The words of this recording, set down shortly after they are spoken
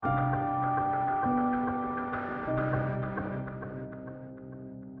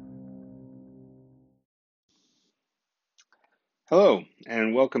Hello,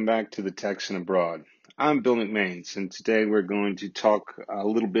 and welcome back to the Texan Abroad. I'm Bill McMains, and today we're going to talk a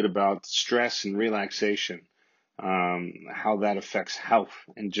little bit about stress and relaxation, how that affects health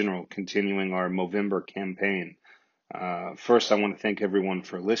in general, continuing our Movember campaign. First, I want to thank everyone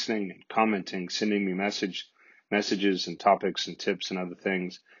for listening and commenting, sending me messages and topics and tips and other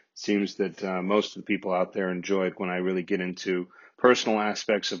things. Seems that most of the people out there enjoy it when I really get into personal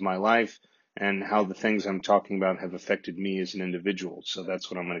aspects of my life and how the things I'm talking about have affected me as an individual. So that's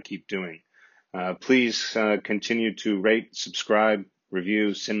what I'm going to keep doing. Please continue to rate, subscribe,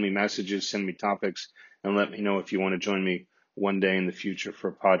 review, send me messages, send me topics, and let me know if you want to join me one day in the future for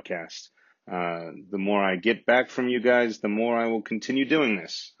a podcast. The more I get back from you guys, the more I will continue doing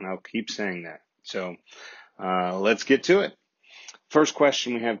this, and I'll keep saying that. So let's get to it. First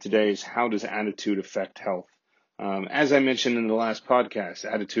question we have today is, how does attitude affect health? As I mentioned in the last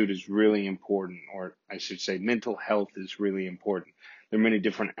podcast, attitude is really important, or I should say mental health is really important. There are many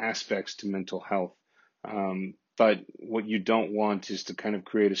different aspects to mental health. But what you don't want is to kind of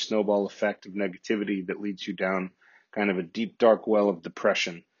create a snowball effect of negativity that leads you down kind of a deep, dark well of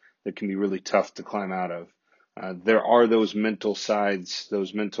depression that can be really tough to climb out of. There are those mental sides,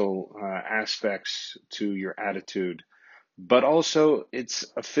 those mental aspects to your attitude, but also it's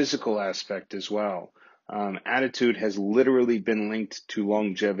a physical aspect as well. Attitude has literally been linked to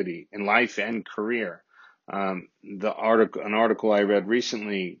longevity in life and career. An article I read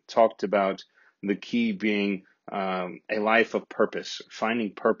recently talked about the key being a life of purpose,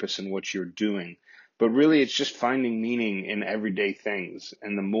 finding purpose in what you're doing. But really, it's just finding meaning in everyday things.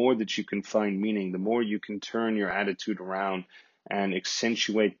 And the more that you can find meaning, the more you can turn your attitude around and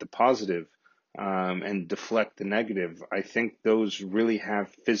accentuate the positive, and deflect the negative. I think those really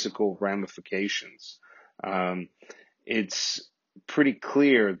have physical ramifications. Um, it's pretty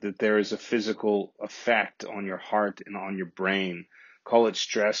clear that there is a physical effect on your heart and on your brain. Call it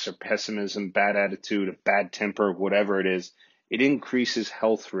stress or pessimism, bad attitude, a bad temper, whatever it is. It increases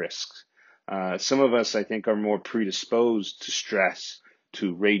health risks. Some of us, I think, are more predisposed to stress,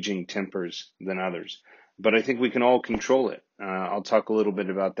 to raging tempers than others. But I think we can all control it. I'll talk a little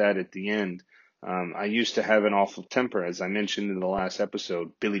bit about that at the end. I used to have an awful temper, as I mentioned in the last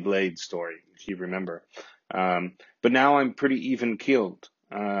episode, Billy Blade story, if you remember. But now I'm pretty even keeled,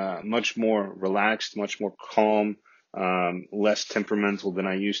 much more relaxed, much more calm, less temperamental than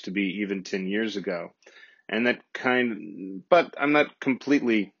I used to be even 10 years ago. And but I'm not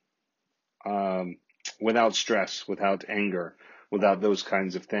completely um, without stress, without anger, without those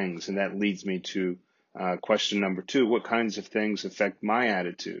kinds of things. And that leads me to question number two: what kinds of things affect my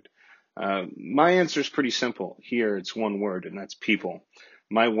attitude? My answer is pretty simple. Here, it's one word, and that's people.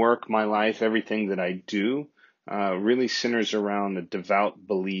 My work, my life, everything that I do really centers around a devout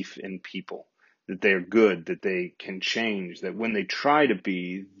belief in people, that they are good, that they can change, that when they try to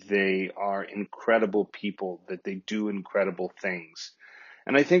be, they are incredible people, that they do incredible things.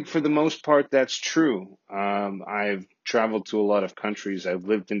 And I think for the most part, that's true. I've traveled to a lot of countries. I've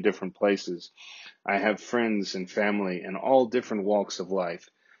lived in different places. I have friends and family in all different walks of life.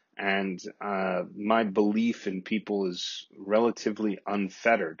 And my belief in people is relatively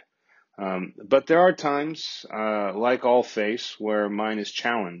unfettered. But there are times, like all face, where mine is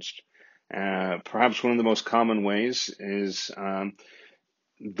challenged. Perhaps one of the most common ways is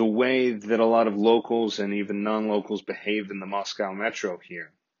the way that a lot of locals and even non-locals behave in the Moscow metro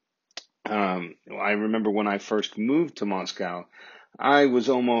here. I remember when I first moved to Moscow, I was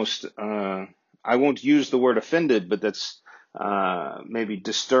almost, I won't use the word offended, but that's maybe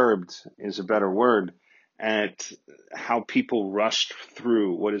disturbed is a better word, at how people rushed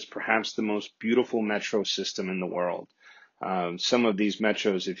through what is perhaps the most beautiful metro system in the world. Some of these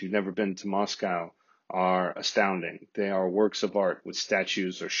metros, if you've never been to Moscow, are astounding. They are works of art with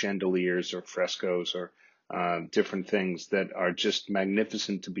statues or chandeliers or frescoes or different things that are just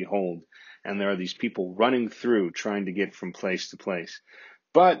magnificent to behold. And there are these people running through trying to get from place to place.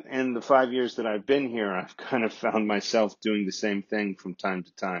 But in the 5 years that I've been here, I've kind of found myself doing the same thing from time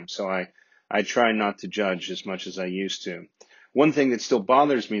to time. So I try not to judge as much as I used to. One thing that still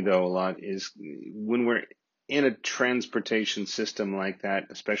bothers me, though, a lot is when we're in a transportation system like that,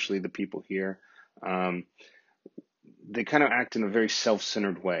 especially the people here, um, they kind of act in a very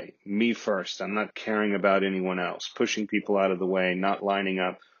self-centered way. Me first. I'm not caring about anyone else, pushing people out of the way, not lining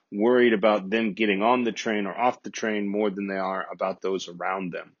up, worried about them getting on the train or off the train more than they are about those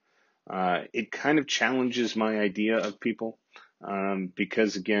around them. It kind of challenges my idea of people,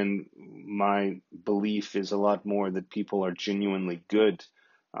 because, again, my belief is a lot more that people are genuinely good,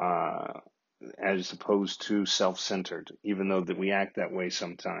 uh, as opposed to self-centered, even though that we act that way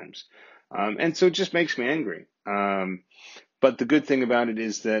sometimes. And so it just makes me angry. But the good thing about it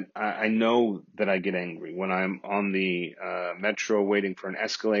is that I know that I get angry when I'm on the metro waiting for an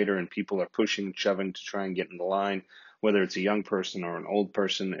escalator and people are pushing and shoving to try and get in the line, whether it's a young person or an old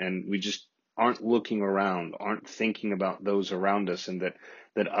person, and we just aren't looking around, aren't thinking about those around us, and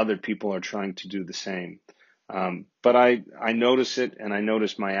that other people are trying to do the same. But I notice it, and I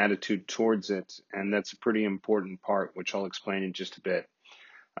notice my attitude towards it, and that's a pretty important part, which I'll explain in just a bit.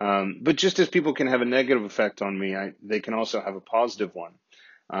 But just as people can have a negative effect on me, they can also have a positive one.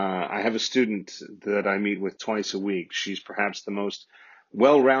 I have a student that I meet with twice a week. She's perhaps the most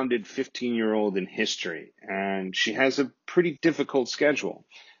well-rounded 15-year-old in history, and she has a pretty difficult schedule.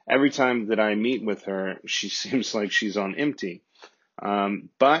 Every time that I meet with her, she seems like she's on empty.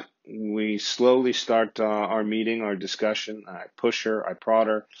 But we slowly start our meeting, our discussion. I push her, I prod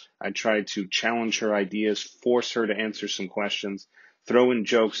her, I try to challenge her ideas, force her to answer some questions, throw in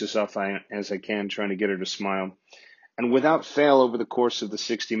jokes as I can, trying to get her to smile. And without fail, over the course of the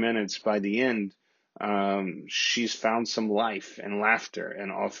 60 minutes, by the end, she's found some life and laughter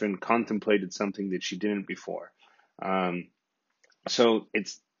and often contemplated something that she didn't before. Um, so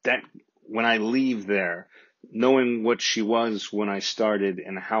it's that when I leave there, knowing what she was when I started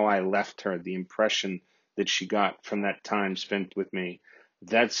and how I left her, the impression that she got from that time spent with me,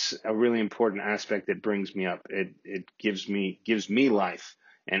 that's a really important aspect that brings me up. It gives me life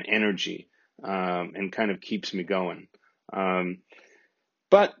and energy, and kind of keeps me going. Um,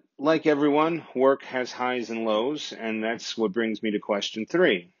 but like everyone, work has highs and lows, and that's what brings me to question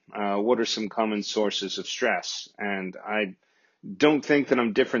three. What are some common sources of stress? And I don't think that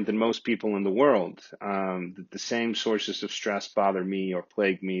I'm different than most people in the world. That the same sources of stress bother me or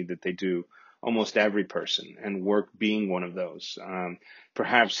plague me that they do almost every person, and work being one of those.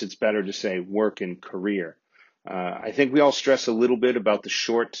 Perhaps it's better to say work and career. I think we all stress a little bit about the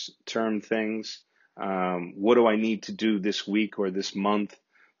short term things. What do I need to do this week or this month,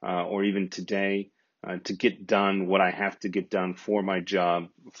 or even today, to get done what I have to get done for my job,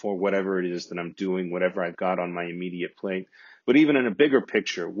 for whatever it is that I'm doing, whatever I've got on my immediate plate. But even in a bigger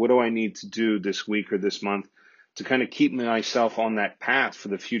picture, what do I need to do this week or this month to kind of keep myself on that path for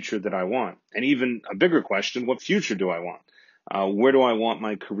the future that I want? And even a bigger question, what future do I want? Where do I want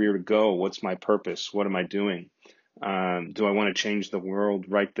my career to go? What's my purpose? What am I doing? Do I want to change the world,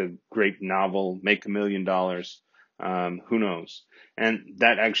 write the great novel, make $1 million? Who knows? And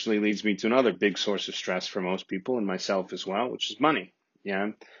that actually leads me to another big source of stress for most people, and myself as well, which is money.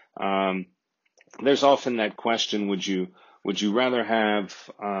 Yeah. Um, there's often that question, would you rather have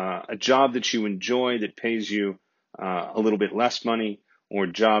a job that you enjoy that pays you a little bit less money, or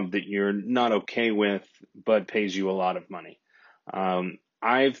a job that you're not okay with but pays you a lot of money?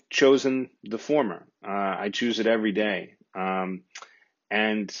 I've chosen the former. I choose it every day.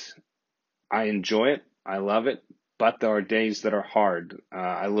 And I enjoy it. I love it. But there are days that are hard.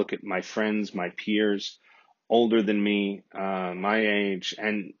 I look at my friends, my peers, older than me, my age,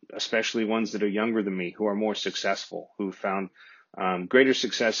 and especially ones that are younger than me, who are more successful, who found greater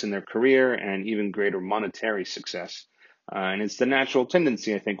success in their career and even greater monetary success. And it's the natural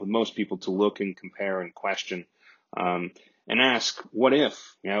tendency, I think, with most people to look and compare and question, um, and ask, what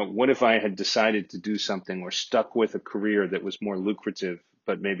if? What if I had decided to do something or stuck with a career that was more lucrative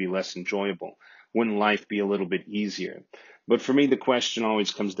but maybe less enjoyable? Wouldn't life be a little bit easier? But for me, the question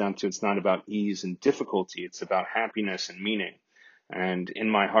always comes down to, it's not about ease and difficulty. It's about happiness and meaning. And in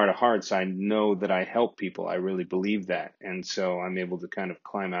my heart of hearts, I know that I help people. I really believe that. And so I'm able to kind of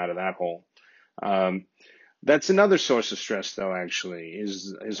climb out of that hole. Um, that's another source of stress, though, actually,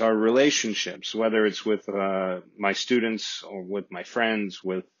 is our relationships, whether it's with my students or with my friends,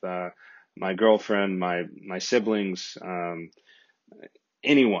 with my girlfriend, my siblings,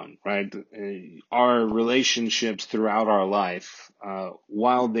 anyone, right? Our relationships throughout our life,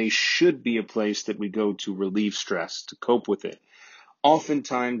 while they should be a place that we go to relieve stress, to cope with it,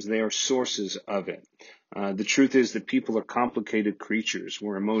 oftentimes they are sources of it. The truth is that people are complicated creatures.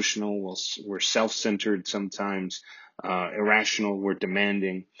 We're emotional, we're self-centered sometimes, irrational, we're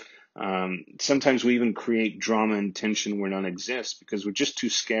demanding. Sometimes we even create drama and tension where none exists because we're just too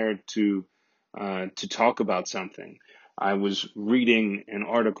scared to talk about something. I was reading an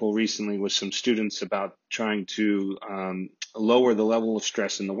article recently with some students about trying to lower the level of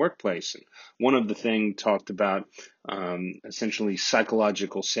stress in the workplace. And one of the things talked about essentially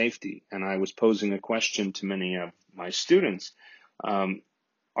psychological safety. And I was posing a question to many of my students. Um,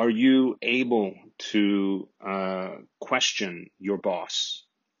 are you able to question your boss?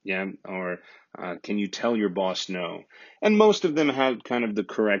 Yeah, or can you tell your boss no? And most of them had kind of the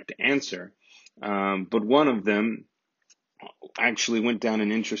correct answer. But one of them actually went down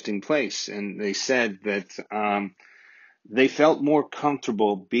an interesting place, and they said that They felt more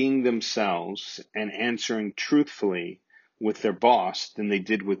comfortable being themselves and answering truthfully with their boss than they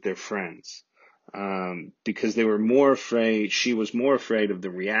did with their friends. Because they were more afraid, she was more afraid of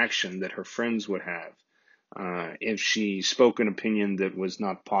the reaction that her friends would have if she spoke an opinion that was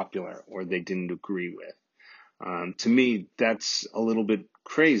not popular or they didn't agree with. To me, that's a little bit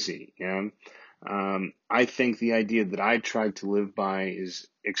crazy. I think the idea that I try to live by is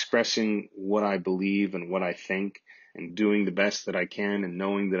expressing what I believe and what I think and doing the best that I can and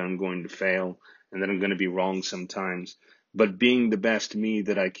knowing that I'm going to fail and that I'm going to be wrong sometimes, but being the best me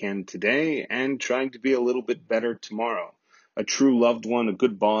that I can today and trying to be a little bit better tomorrow. A true loved one, a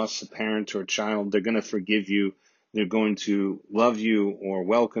good boss, a parent or a child, they're going to forgive you. They're going to love you or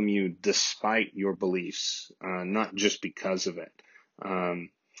welcome you despite your beliefs, not just because of it. Um,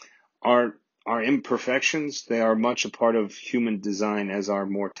 our our imperfections, they are much a part of human design as our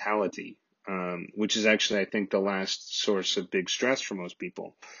mortality, which is actually, I think, the last source of big stress for most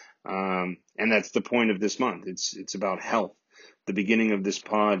people. And that's the point of this month. It's about health. The beginning of this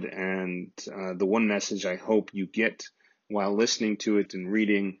pod and the one message I hope you get while listening to it and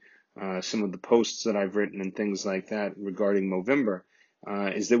reading some of the posts that I've written and things like that regarding Movember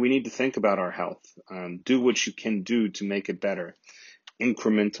is that we need to think about our health. Do what you can do to make it better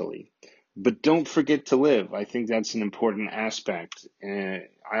incrementally. But don't forget to live. I think that's an important aspect.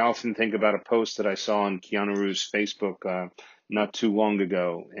 I often think about a post that I saw on Keanu Reeves' Facebook not too long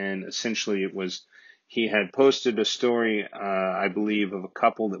ago, and essentially it was he had posted a story, I believe, of a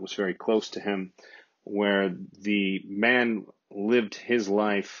couple that was very close to him, where the man lived his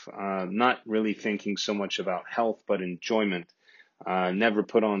life not really thinking so much about health but enjoyment. Never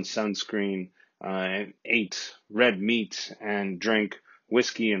put on sunscreen, ate red meat and drank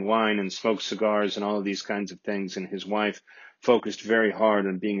whiskey and wine and smoked cigars and all of these kinds of things. And his wife focused very hard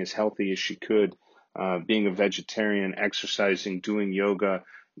on being as healthy as she could, being a vegetarian, exercising, doing yoga,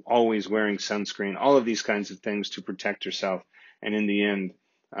 always wearing sunscreen, all of these kinds of things to protect herself. And in the end,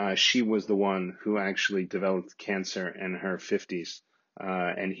 she was the one who actually developed cancer in her 50s,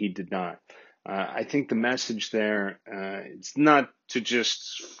 and he did not. I think the message there, it's not to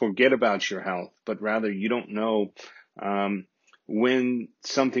just forget about your health, but rather you don't know when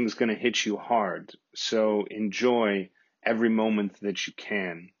something's going to hit you hard. So enjoy every moment that you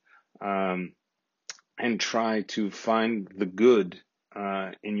can, um, and try to find the good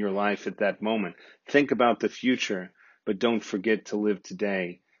in your life at that moment. Think about the future, but don't forget to live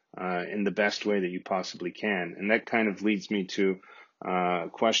today in the best way that you possibly can. And that kind of leads me to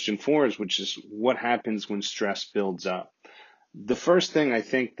question four, which is what happens when stress builds up? The first thing I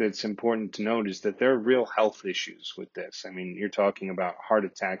think that's important to note is that there are real health issues with this. I mean, you're talking about heart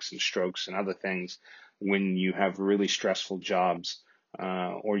attacks and strokes and other things when you have really stressful jobs,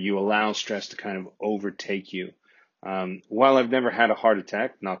 or you allow stress to kind of overtake you. While I've never had a heart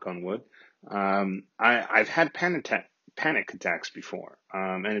attack, knock on wood, I've had panic attacks before,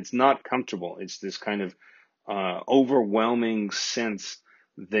 and it's not comfortable. It's this kind of overwhelming sense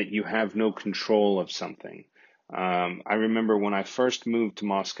that you have no control of something. I remember when I first moved to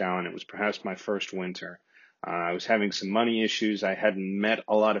Moscow, and it was perhaps my first winter. I was having some money issues. I hadn't met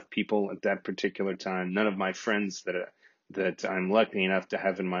a lot of people at that particular time. None of my friends that I'm lucky enough to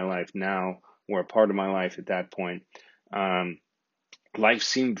have in my life now were a part of my life at that point. Um, Life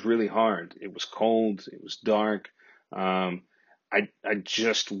seemed really hard. It was cold. It was dark. Um, I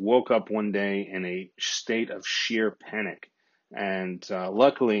just woke up one day in a state of sheer panic. And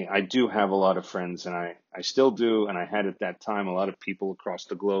luckily, I do have a lot of friends, and I still do, and I had at that time a lot of people across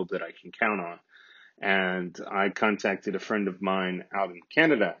the globe that I can count on. And I contacted a friend of mine out in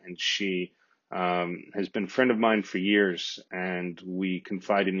Canada, and she has been a friend of mine for years, and we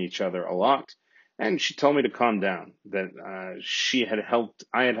confide in each other a lot. And she told me to calm down, that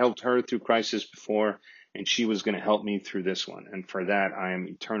I had helped her through crisis before, and she was going to help me through this one. And for that, I am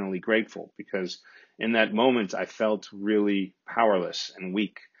eternally grateful because in that moment, I felt really powerless and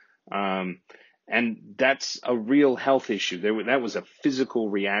weak. Um, and that's a real health issue. That was a physical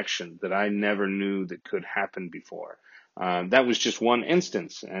reaction that I never knew that could happen before. That was just one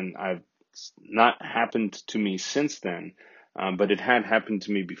instance, and I've not happened to me since then, but it had happened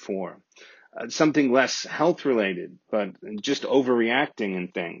to me before. Something less health related, but just overreacting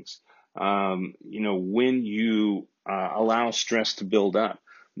and things. When you allow stress to build up,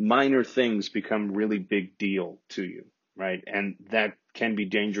 minor things become really big deal to you, right? And that can be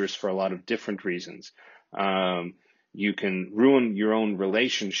dangerous for a lot of different reasons. Um, you can ruin your own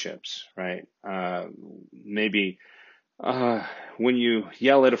relationships, right? Maybe when you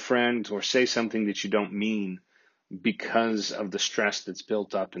yell at a friend or say something that you don't mean because of the stress that's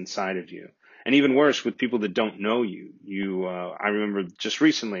built up inside of you. And even worse with people that don't know you. I remember just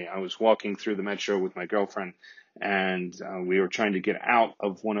recently I was walking through the metro with my girlfriend, and we were trying to get out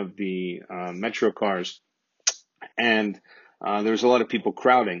of one of the metro cars, and there was a lot of people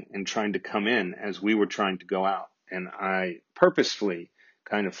crowding and trying to come in as we were trying to go out. And I purposefully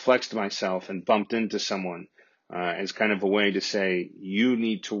kind of flexed myself and bumped into someone as kind of a way to say, you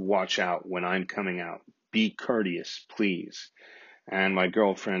need to watch out when I'm coming out. Be courteous, please. And my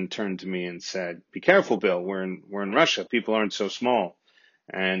girlfriend turned to me and said, "Be careful, Bill. We're in Russia. People aren't so small."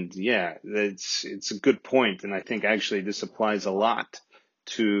 And yeah, it's a good point. And I think actually this applies a lot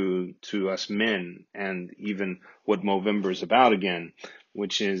to us men, and even what Movember is about again,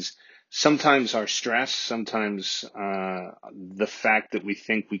 which is sometimes our stress, sometimes the fact that we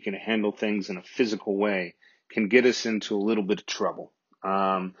think we can handle things in a physical way can get us into a little bit of trouble.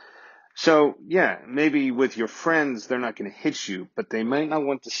 So yeah, maybe with your friends, they're not going to hit you, but they might not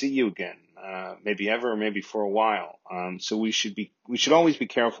want to see you again, maybe ever, or maybe for a while. So we should always be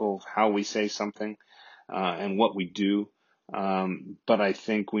careful of how we say something, and what we do. But I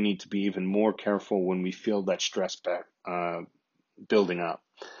think we need to be even more careful when we feel that stress building up.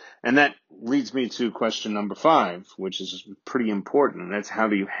 And that leads me to question number 5, which is pretty important, and that's how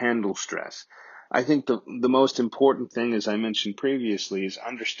do you handle stress? I think the most important thing, as I mentioned previously, is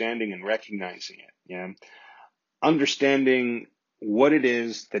understanding and recognizing it. Yeah, understanding what it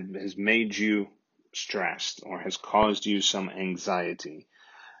is that has made you stressed or has caused you some anxiety,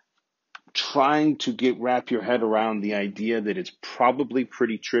 trying to wrap your head around the idea that it's probably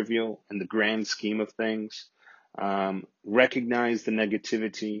pretty trivial in the grand scheme of things. Recognize the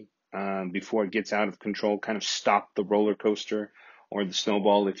negativity before it gets out of control. Kind of stop the roller coaster or the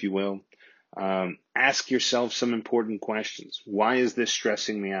snowball, if you will. Ask yourself some important questions. Why is this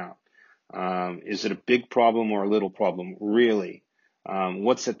stressing me out? Is it a big problem or a little problem? Really?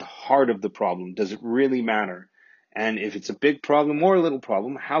 What's at the heart of the problem? Does it really matter? And if it's a big problem or a little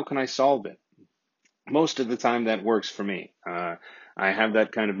problem, how can I solve it? Most of the time that works for me. I have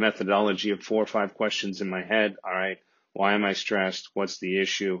that kind of methodology of 4 or 5 questions in my head. All right, why am I stressed? What's the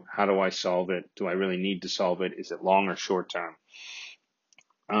issue? How do I solve it? Do I really need to solve it? Is it long or short term?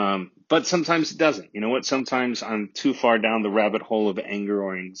 But sometimes it doesn't. You know what? Sometimes I'm too far down the rabbit hole of anger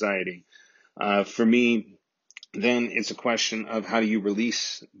or anxiety. For me, then it's a question of how do you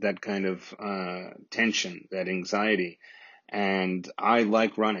release that kind of tension, that anxiety. And I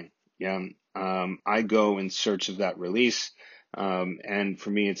like running. Yeah. I go in search of that release. And for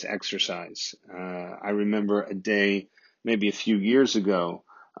me, it's exercise. I remember a day, maybe a few years ago,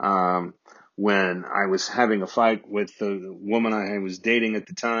 when I was having a fight with the woman I was dating at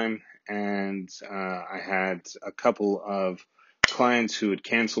the time. And I had a couple of clients who had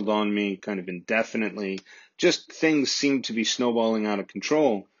canceled on me kind of indefinitely. Just things seemed to be snowballing out of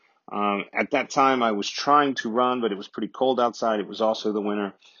control. At that time, I was trying to run, but it was pretty cold outside. It was also the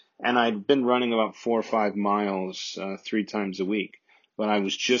winter. And I'd been running about 4 or 5 miles 3 times a week. But I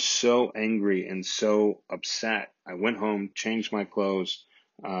was just so angry and so upset. I went home, changed my clothes,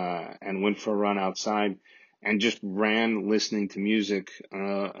 and went for a run outside and just ran listening to music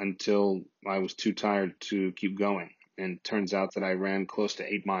until I was too tired to keep going. And it turns out that I ran close to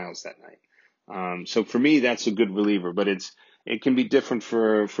 8 miles that night. So for me, that's a good reliever, but it can be different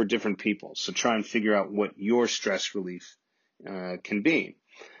for different people. So try and figure out what your stress relief can be.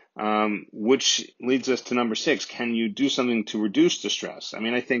 Which leads us to number 6. Can you do something to reduce the stress? I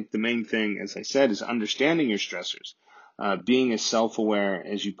mean, I think the main thing, as I said, is understanding your stressors, being as self-aware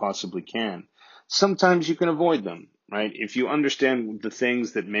as you possibly can. Sometimes you can avoid them, right? If you understand the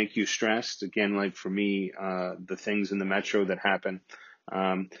things that make you stressed, again, like for me, the things in the metro that happen,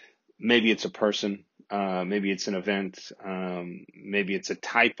 um, maybe it's a person, maybe it's an event, maybe it's a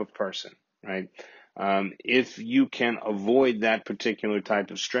type of person, right? If you can avoid that particular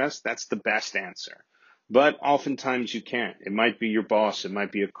type of stress, that's the best answer. But oftentimes you can't. It might be your boss, it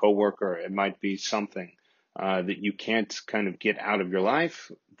might be a coworker, it might be something that you can't kind of get out of your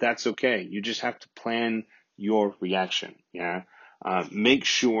life. That's okay. You just have to plan your reaction. Yeah. Make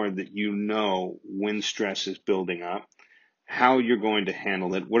sure that you know when stress is building up, how you're going to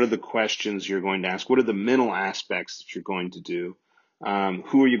handle it, what are the questions you're going to ask, what are the mental aspects that you're going to do,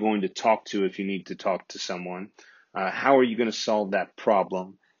 who are you going to talk to if you need to talk to someone, how are you going to solve that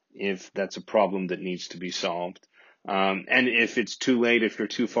problem if that's a problem that needs to be solved, and if it's too late, if you're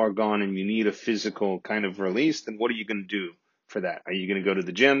too far gone and you need a physical kind of release, then what are you going to do for that? Are you going to go to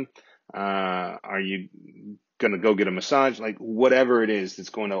the gym? Are you going to go get a massage? Like whatever it is that's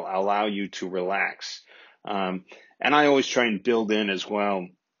going to allow you to relax. And I always try and build in as well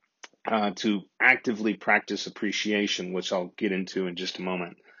to actively practice appreciation, which I'll get into in just a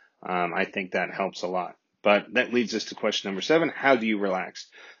moment. I think that helps a lot. But that leads us to question number 7. How do you relax?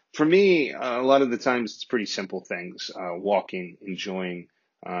 For me, a lot of the times it's pretty simple things. Walking, enjoying,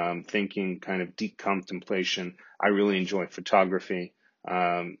 thinking, kind of deep contemplation. I really enjoy photography.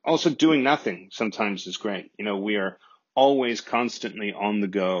 Also doing nothing sometimes is great. We are always constantly on the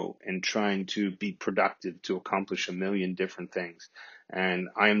go and trying to be productive to accomplish a million different things. And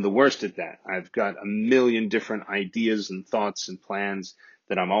I am the worst at that. I've got a million different ideas and thoughts and plans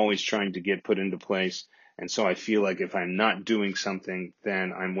that I'm always trying to get put into place. And so I feel like if I'm not doing something,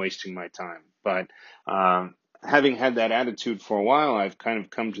 then I'm wasting my time. But having had that attitude for a while, I've kind of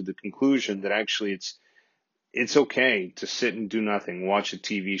come to the conclusion that actually it's okay to sit and do nothing, watch a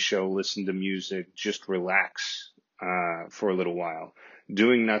TV show, listen to music, just relax for a little while.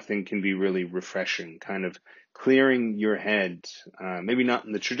 Doing nothing can be really refreshing, kind of clearing your head. Maybe not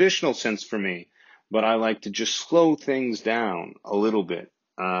in the traditional sense for me, but I like to just slow things down a little bit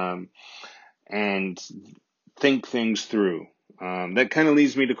and think things through. That kind of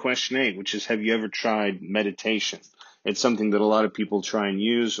leads me to question 8, which is, have you ever tried meditation? It's something that a lot of people try and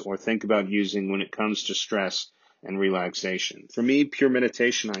use or think about using when it comes to stress and relaxation. For me, pure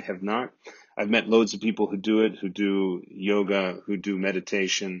meditation, I have not. I've met loads of people who do it, who do yoga, who do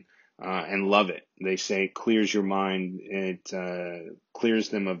meditation, and love it. They say it clears your mind, it clears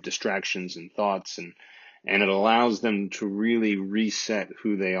them of distractions and thoughts, and it allows them to really reset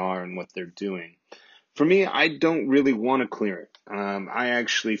who they are and what they're doing. For me, I don't really want to clear it. I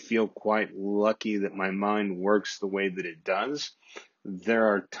actually feel quite lucky that my mind works the way that it does. There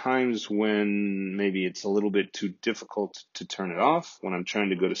are times when maybe it's a little bit too difficult to turn it off. When I'm trying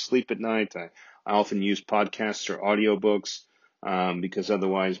to go to sleep at night, I often use podcasts or audiobooks because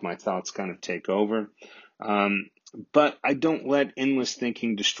otherwise my thoughts kind of take over. But I don't let endless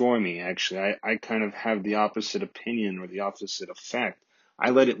thinking destroy me, actually. I kind of have the opposite opinion or the opposite effect. I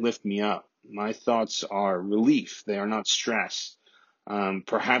let it lift me up. My thoughts are relief. They are not stress.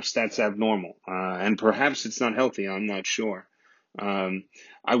 Perhaps that's abnormal, and perhaps it's not healthy. I'm not sure. Um,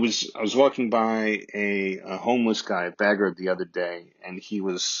 I was walking by a homeless guy, a beggar, the other day, and he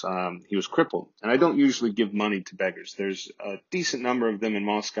was crippled. And I don't usually give money to beggars. There's a decent number of them in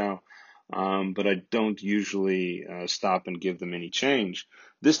Moscow, but I don't usually stop and give them any change.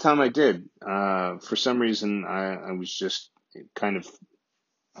 This time I did. For some reason, I was just kind of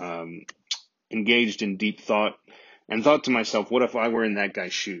um, engaged in deep thought and thought to myself, what if I were in that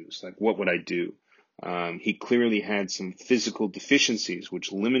guy's shoes? Like, what would I do? He clearly had some physical deficiencies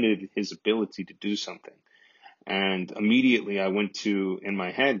which limited his ability to do something. And immediately I went in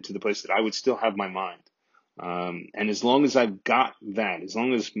my head, to the place that I would still have my mind. And as long as I've got that, as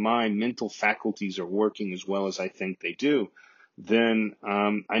long as my mental faculties are working as well as I think they do, then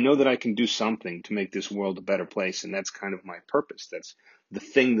I know that I can do something to make this world a better place. And that's kind of my purpose. That's the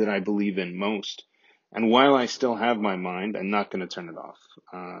thing that I believe in most. And while I still have my mind, I'm not going to turn it off.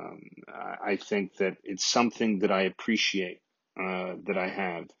 I think that it's something that I appreciate that I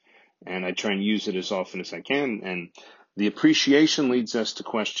have, and I try and use it as often as I can. And the appreciation leads us to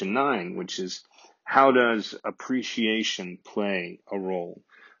question 9, which is, how does appreciation play a role?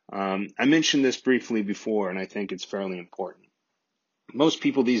 I mentioned this briefly before, and I think it's fairly important. Most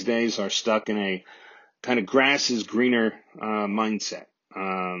people these days are stuck in a kind of grass is greener mindset,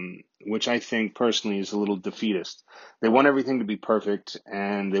 which I think personally is a little defeatist. They want everything to be perfect,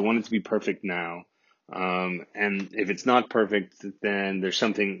 and they want it to be perfect now. And if it's not perfect, then there's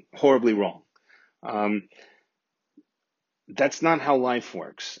something horribly wrong. Um, that's not how life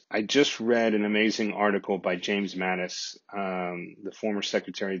works. I just read an amazing article by James Mattis, the former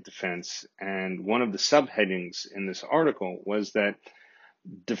Secretary of Defense, and one of the subheadings in this article was that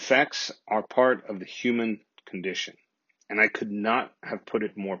defects are part of the human condition. And I could not have put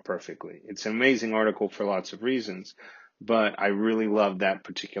it more perfectly. It's an amazing article for lots of reasons, but I really love that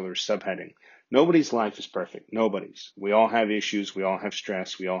particular subheading. Nobody's life is perfect. Nobody's. We all have issues. We all have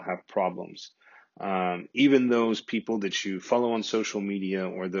stress. We all have problems. Even those people that you follow on social media,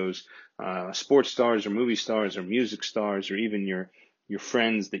 or those sports stars or movie stars or music stars, or even your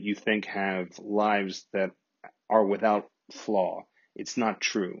friends that you think have lives that are without flaw. It's not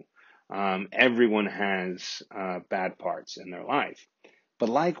true. Everyone has bad parts in their life. But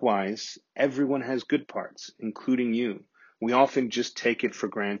likewise, everyone has good parts, including you. We often just take it for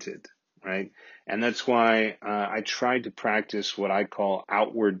granted, right? And that's why I try to practice what I call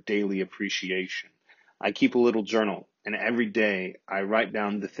outward daily appreciation. I keep a little journal, and every day I write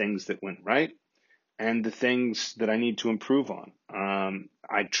down the things that went right and the things that I need to improve on.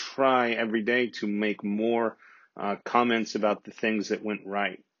 I try every day to make more comments about the things that went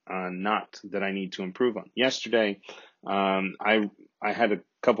right, not that I need to improve on. Yesterday, I I had a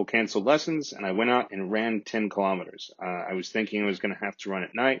couple canceled lessons and I went out and ran 10 kilometers. I was thinking I was going to have to run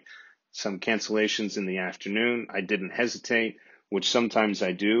at night, some cancellations in the afternoon. I didn't hesitate, which sometimes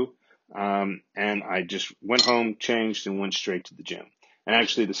I do. And I just went home, changed, and went straight to the gym. And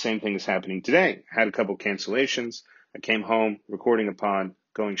actually, the same thing is happening today. I had a couple cancellations. I came home, recording a pod,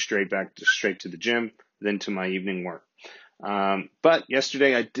 going straight to the gym, then to my evening work. But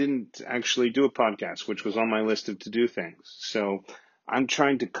yesterday I didn't actually do a podcast, which was on my list of to-do things. So I'm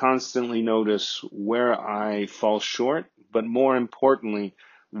trying to constantly notice where I fall short, but more importantly,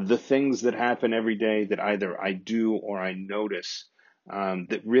 the things that happen every day that either I do or I notice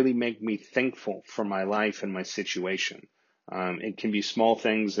that really make me thankful for my life and my situation. It can be small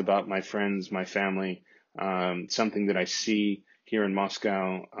things about my friends, my family, something that I see here in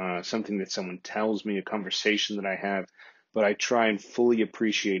Moscow, something that someone tells me, a conversation that I have, but I try and fully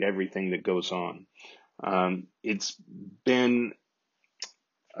appreciate everything that goes on. It's been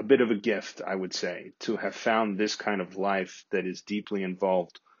a bit of a gift, I would say, to have found this kind of life that is deeply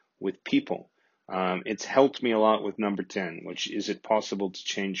involved with people. It's helped me a lot with number 10, which is it possible to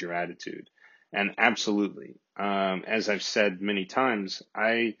change your attitude? And absolutely. As I've said many times,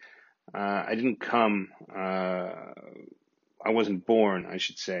 I didn't come, I wasn't born, I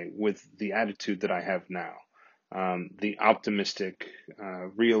should say, with the attitude that I have now. The optimistic,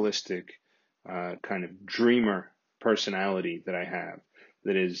 realistic, kind of dreamer personality that I have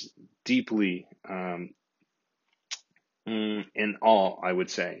that is deeply in awe, I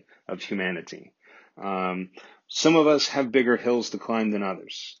would say, of humanity. Um, some of us have bigger hills to climb than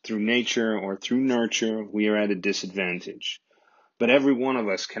others. Through nature or through nurture, we are at a disadvantage. But every one of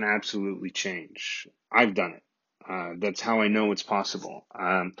us can absolutely change. I've done it. That's how I know it's possible.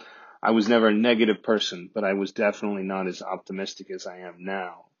 I was never a negative person, but I was definitely not as optimistic as I am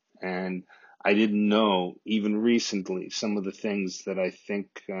now. And I didn't know, even recently, some of the things that I think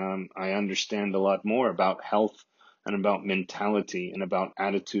I understand a lot more about health and about mentality and about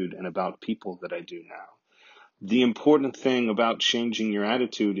attitude and about people that I do now. The important thing about changing your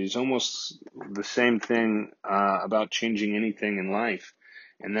attitude is almost the same thing about changing anything in life,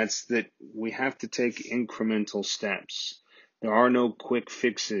 and that's that we have to take incremental steps. There are no quick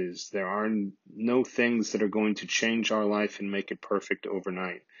fixes. There are no things that are going to change our life and make it perfect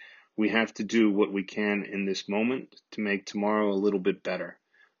overnight. We have to do what we can in this moment to make tomorrow a little bit better.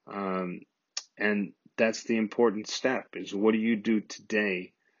 And that's the important step, is what do you do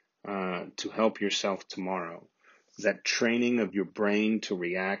today to help yourself tomorrow? That training of your brain to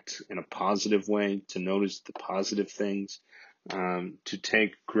react in a positive way, to notice the positive things, to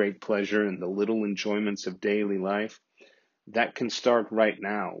take great pleasure in the little enjoyments of daily life, that can start right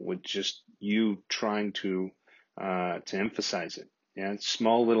now with just you trying to emphasize it. Yeah,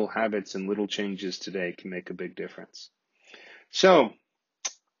 small little habits and little changes today can make a big difference. So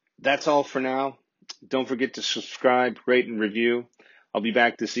that's all for now. Don't forget to subscribe, rate, and review. I'll be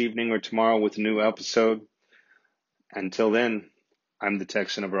back this evening or tomorrow with a new episode. Until then, I'm the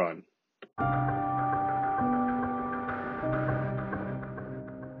Texan abroad.